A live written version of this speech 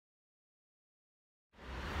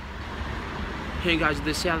Hey guys,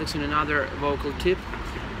 this is Alex in another vocal tip,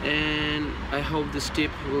 and I hope this tip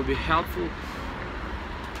will be helpful,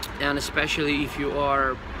 and especially if you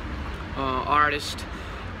are artist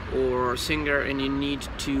or singer and you need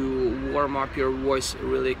to warm up your voice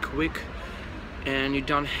really quick and you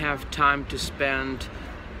don't have time to spend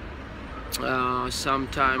some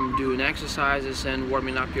time doing exercises and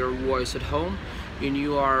warming up your voice at home, and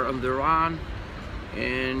you are on the run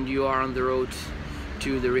and you are on the road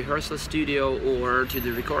to the rehearsal studio or to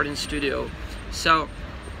the recording studio. So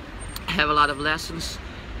I have a lot of lessons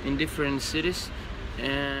in different cities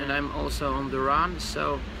and I'm also on the run,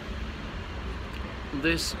 so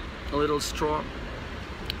this little straw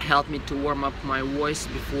helped me to warm up my voice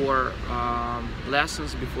before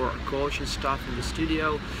lessons, before coaching stuff in the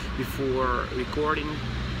studio, before recording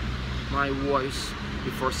my voice,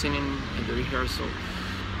 before singing at the rehearsal.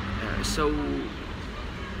 So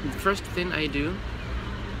the first thing I do,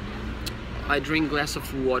 I drink a glass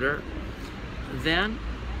of water, then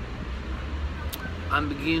I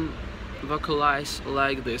begin vocalize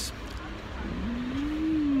like this.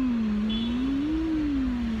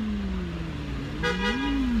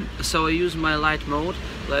 So I use my light mode,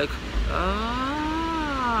 like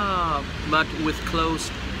but with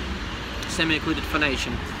closed semi-occluded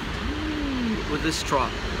phonation with this straw.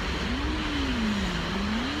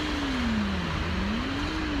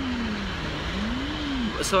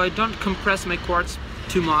 So I don't compress my chords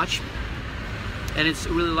too much, and it's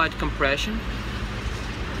really light compression,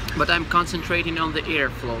 but I'm concentrating on the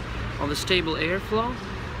airflow, on the stable airflow,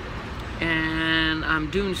 and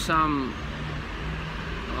I'm doing some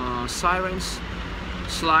sirens,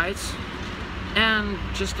 slides, and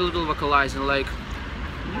just a little vocalizing, like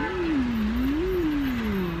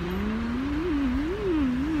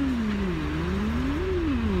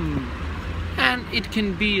and it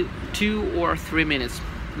can be 2 or 3 minutes.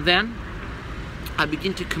 Then I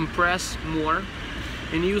begin to compress more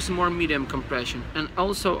and use more medium compression, and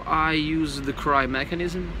also I use the cry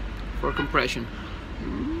mechanism for compression.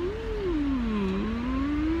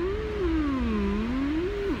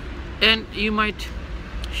 And you might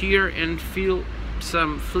hear and feel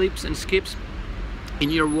some flips and skips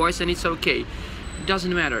in your voice, and it's okay, it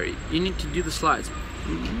doesn't matter, you need to do the slides.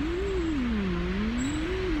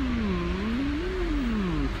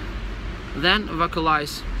 Then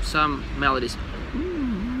vocalize some melodies.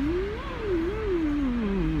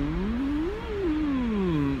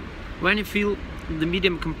 When you feel the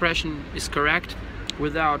medium compression is correct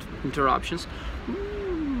without interruptions,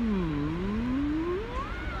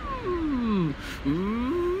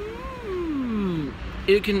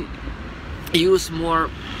 you can use more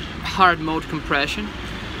hard mode compression,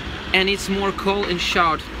 and it's more call and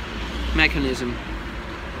shout mechanism.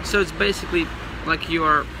 So it's basically like you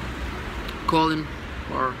are calling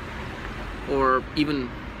or even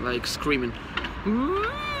like screaming.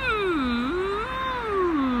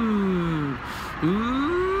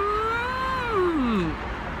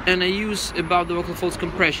 And I use above the vocal folds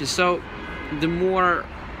compression, so the more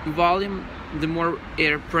volume, the more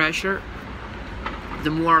air pressure, the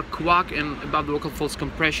more quack and above the vocal folds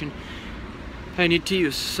compression I need to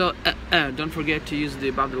use. So don't forget to use the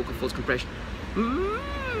above the vocal folds compression.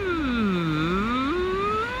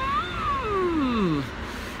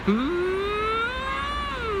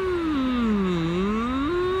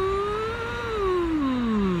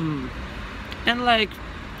 And like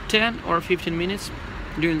 10 or 15 minutes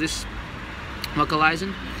doing this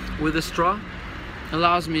vocalizing with the straw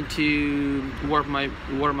allows me to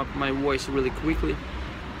warm up my voice really quickly,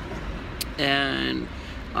 and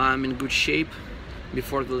I'm in good shape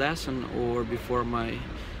before the lesson or before my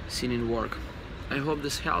singing work. I hope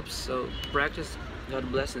this helps, so practice. God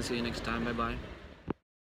bless and see you next time. Bye bye.